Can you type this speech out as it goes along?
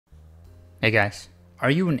Hey guys, are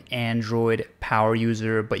you an Android power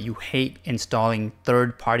user but you hate installing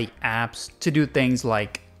third-party apps to do things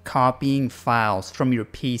like copying files from your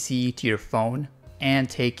PC to your phone and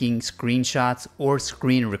taking screenshots or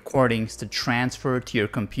screen recordings to transfer to your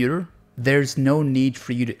computer? There's no need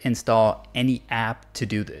for you to install any app to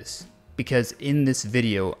do this, because in this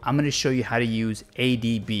video I'm going to show you how to use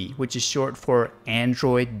ADB, which is short for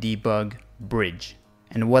Android Debug Bridge.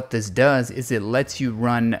 And what this does is it lets you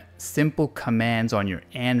run simple commands on your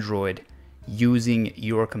Android using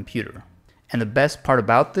your computer. And the best part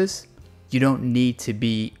about this, you don't need to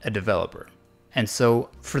be a developer. And so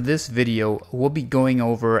for this video, we'll be going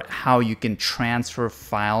over how you can transfer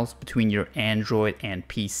files between your Android and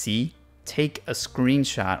PC, take a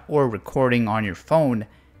screenshot or recording on your phone,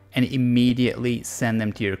 and immediately send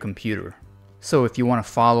them to your computer. So if you want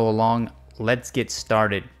to follow along, let's get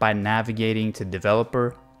started by navigating to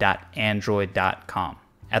developer.android.com.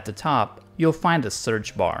 At the top, you'll find a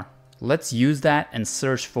search bar. Let's use that and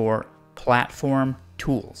search for Platform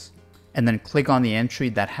Tools, and then click on the entry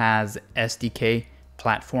that has SDK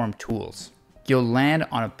Platform Tools. You'll land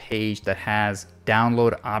on a page that has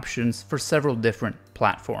download options for several different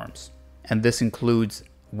platforms, and this includes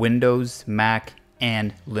Windows, Mac,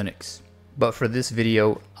 and Linux. But for this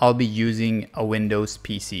video, I'll be using a Windows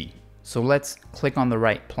PC. So let's click on the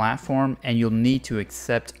right platform and you'll need to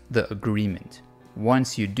accept the agreement.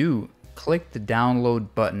 Once you do, click the download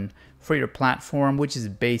button for your platform, which is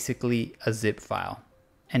basically a zip file.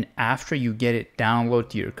 And after you get it downloaded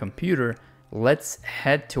to your computer, let's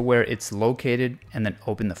head to where it's located and then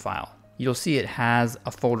open the file. You'll see it has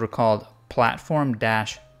a folder called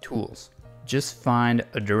platform-tools. Just find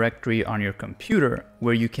a directory on your computer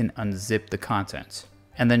where you can unzip the contents,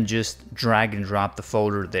 and then just drag and drop the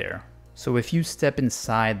folder there. So if you step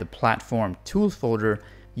inside the platform tools folder,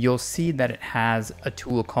 you'll see that it has a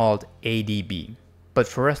tool called ADB. But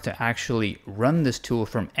for us to actually run this tool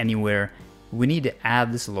from anywhere, we need to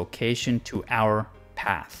add this location to our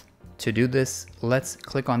path. To do this, let's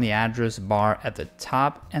click on the address bar at the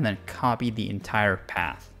top and then copy the entire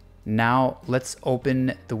path. Now let's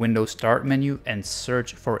open the Windows Start menu and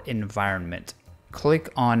search for environment. Click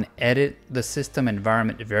on Edit the System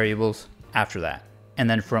Environment Variables after that. And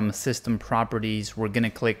then from System Properties, we're going to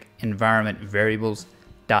click Environment Variables ...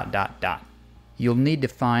 You'll need to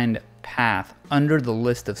find Path under the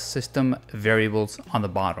list of system variables on the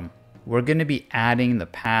bottom. We're going to be adding the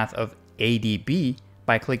path of ADB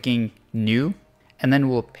by clicking New, and then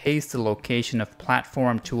we'll paste the location of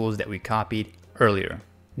platform tools that we copied earlier.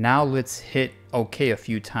 Now let's hit OK a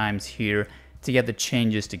few times here to get the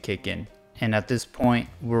changes to kick in. And at this point,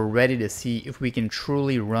 we're ready to see if we can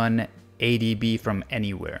truly run ADB from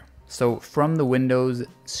anywhere. So from the Windows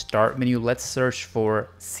Start menu, let's search for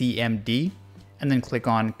CMD and then click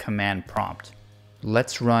on Command Prompt.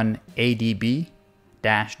 Let's run ADB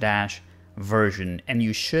 -- version, and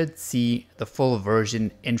you should see the full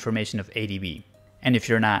version information of ADB. And if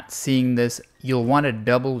you're not seeing this, you'll want to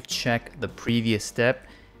double check the previous step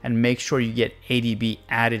and make sure you get ADB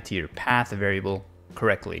added to your path variable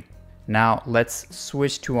correctly. Now let's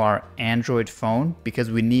switch to our Android phone because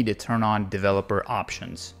we need to turn on developer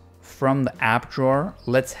options. From the app drawer,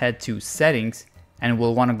 let's head to settings and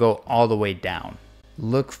we'll want to go all the way down.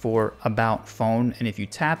 Look for About Phone, and if you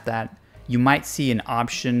tap that, you might see an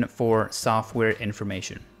option for software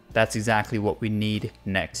information. That's exactly what we need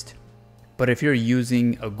next. But if you're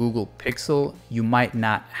using a Google Pixel, you might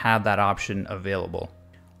not have that option available,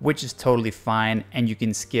 which is totally fine, and you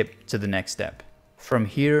can skip to the next step. From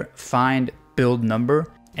here, find build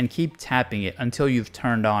number and keep tapping it until you've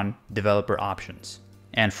turned on developer options.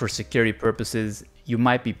 And for security purposes, you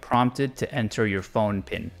might be prompted to enter your phone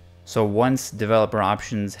PIN. So once developer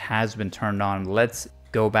options has been turned on, let's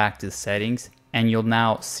go back to settings, and you'll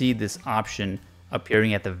now see this option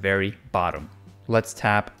appearing at the very bottom. Let's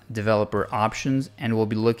tap developer options and we'll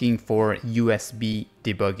be looking for USB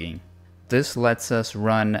Debugging. This lets us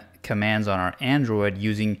run commands on our Android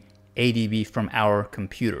using ADB from our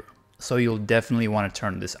computer, so you'll definitely want to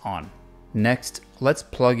turn this on. Next, let's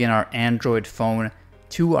plug in our Android phone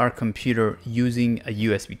to our computer using a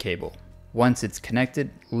USB cable. Once it's connected,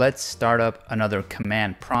 let's start up another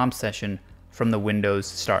command prompt session from the Windows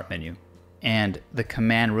Start menu. And the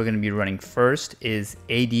command we're going to be running first is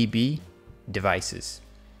ADB Devices.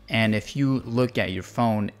 And if you look at your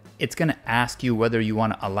phone, it's going to ask you whether you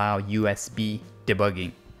want to allow USB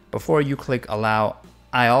debugging. Before you click allow,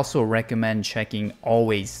 I also recommend checking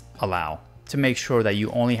always allow to make sure that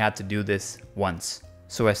you only have to do this once.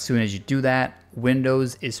 So as soon as you do that,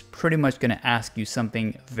 Windows is pretty much going to ask you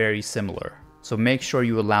something very similar. So make sure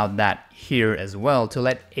you allow that here as well to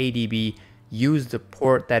let ADB use the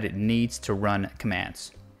port that it needs to run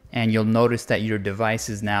commands. And you'll notice that your device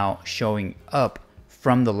is now showing up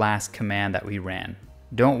from the last command that we ran.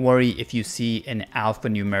 Don't worry if you see an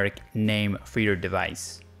alphanumeric name for your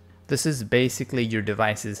device. This is basically your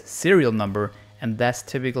device's serial number, and that's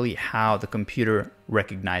typically how the computer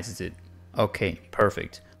recognizes it. Okay,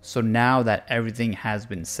 perfect. So now that everything has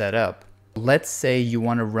been set up, let's say you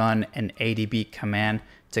want to run an ADB command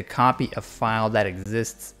to copy a file that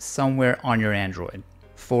exists somewhere on your Android.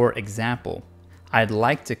 For example, I'd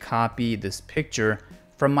like to copy this picture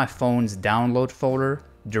from my phone's download folder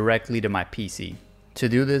directly to my PC. To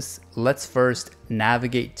do this, let's first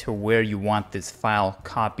navigate to where you want this file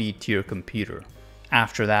copied to your computer.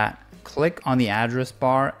 After that, click on the address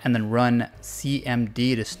bar and then run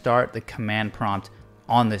cmd to start the command prompt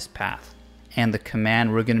on this path. And the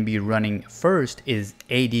command we're going to be running first is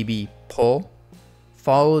ADB Pull,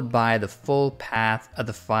 followed by the full path of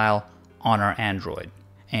the file on our Android.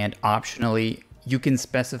 And optionally, you can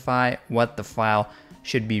specify what the file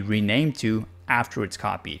should be renamed to after it's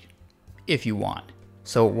copied, if you want.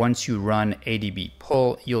 So once you run ADB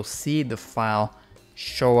Pull, you'll see the file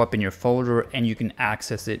show up in your folder and you can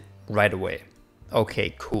access it right away.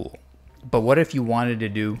 Okay, cool. But what if you wanted to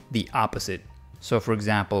do the opposite? So for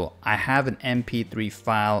example, I have an MP3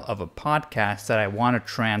 file of a podcast that I want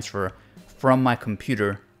to transfer from my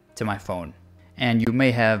computer to my phone. And you may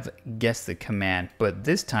have guessed the command, but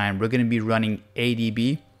this time we're going to be running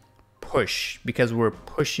ADB Push because we're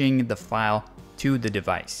pushing the file to the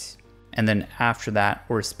device. And then after that,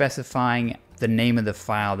 we're specifying the name of the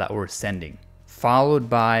file that we're sending, followed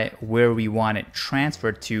by where we want it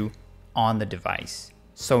transferred to on the device.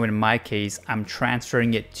 So in my case, I'm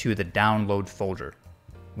transferring it to the download folder.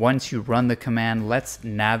 Once you run the command, let's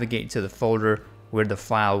navigate to the folder where the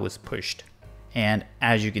file was pushed. And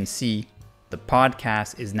as you can see, the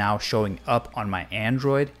podcast is now showing up on my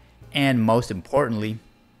Android, and most importantly,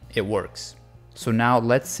 it works. So now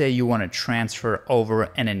let's say you want to transfer over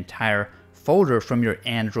an entire folder from your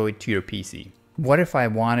Android to your PC. What if I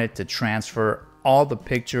wanted to transfer all the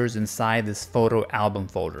pictures inside this photo album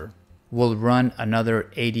folder? We'll run another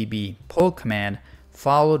ADB Pull command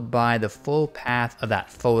followed by the full path of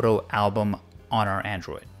that photo album on our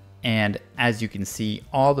Android. And as you can see,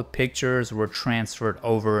 all the pictures were transferred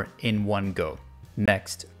over in one go.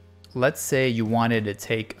 Next, let's say you wanted to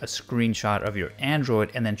take a screenshot of your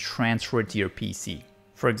Android and then transfer it to your PC.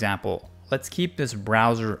 For example, let's keep this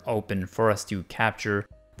browser open for us to capture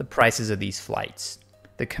the prices of these flights.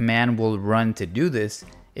 The command we'll run to do this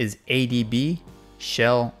is ADB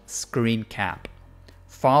shell screen cap,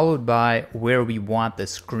 followed by where we want the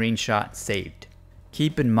screenshot saved.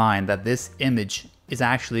 Keep in mind that this image is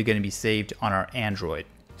actually going to be saved on our Android.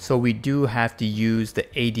 So we do have to use the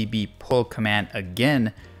ADB Pull command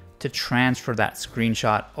again to transfer that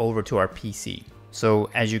screenshot over to our PC. So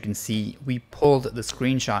as you can see, we pulled the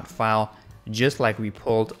screenshot file just like we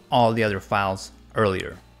pulled all the other files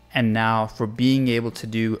earlier. And now for being able to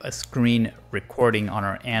do a screen recording on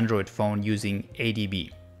our Android phone using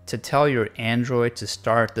ADB. To tell your Android to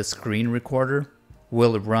start the screen recorder,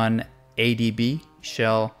 we'll run ADB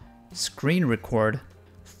shell screen record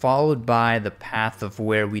followed by the path of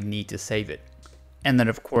where we need to save it. And then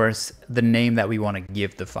of course, the name that we want to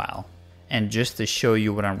give the file. And just to show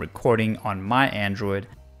you what I'm recording on my Android,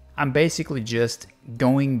 I'm basically just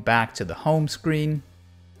going back to the home screen,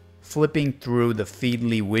 flipping through the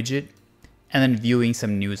Feedly widget, and then viewing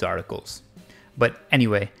some news articles. But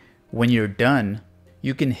anyway, when you're done,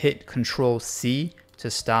 you can hit Control-C to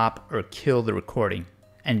stop or kill the recording.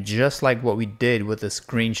 And just like what we did with the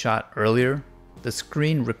screenshot earlier, the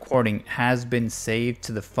screen recording has been saved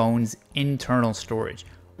to the phone's internal storage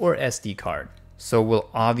or SD card. So we'll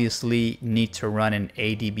obviously need to run an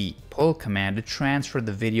ADB Pull command to transfer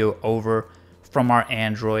the video over from our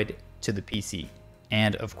Android to the PC.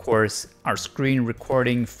 And of course, our screen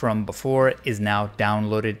recording from before is now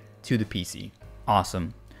downloaded to the PC.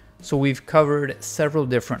 Awesome. So we've covered several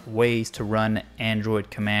different ways to run Android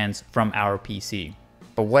commands from our PC.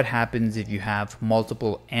 But what happens if you have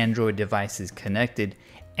multiple Android devices connected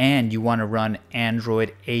and you want to run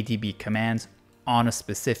Android ADB commands on a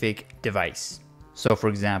specific device? So for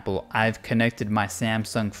example, I've connected my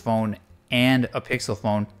Samsung phone and a Pixel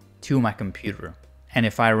phone to my computer. And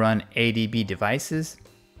if I run ADB devices,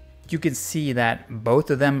 you can see that both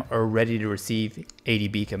of them are ready to receive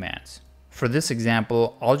ADB commands. For this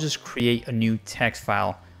example, I'll just create a new text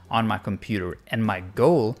file on my computer, and my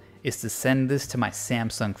goal is to send this to my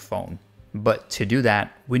Samsung phone. But to do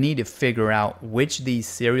that, we need to figure out which of these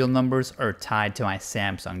serial numbers are tied to my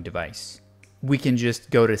Samsung device. We can just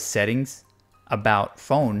go to Settings, About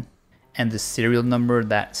Phone, and the serial number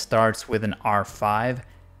that starts with an R5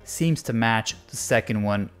 seems to match the second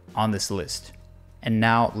one on this list. And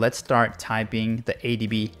now let's start typing the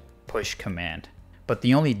ADB Push command. But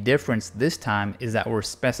the only difference this time is that we're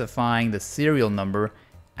specifying the serial number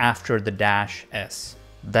after the -S.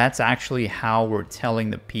 That's actually how we're telling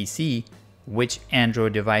the PC which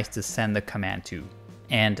Android device to send the command to.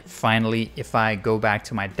 And finally, if I go back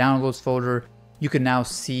to my downloads folder, you can now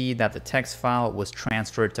see that the text file was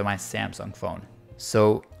transferred to my Samsung phone.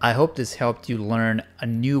 So I hope this helped you learn a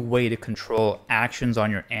new way to control actions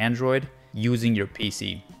on your Android using your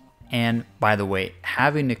PC. And by the way,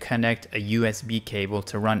 having to connect a USB cable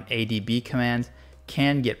to run ADB commands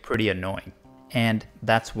can get pretty annoying. And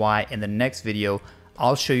that's why in the next video,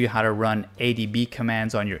 I'll show you how to run ADB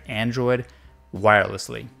commands on your Android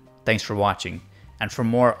wirelessly. Thanks for watching. And for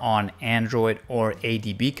more on Android or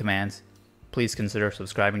ADB commands, please consider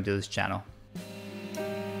subscribing to this channel.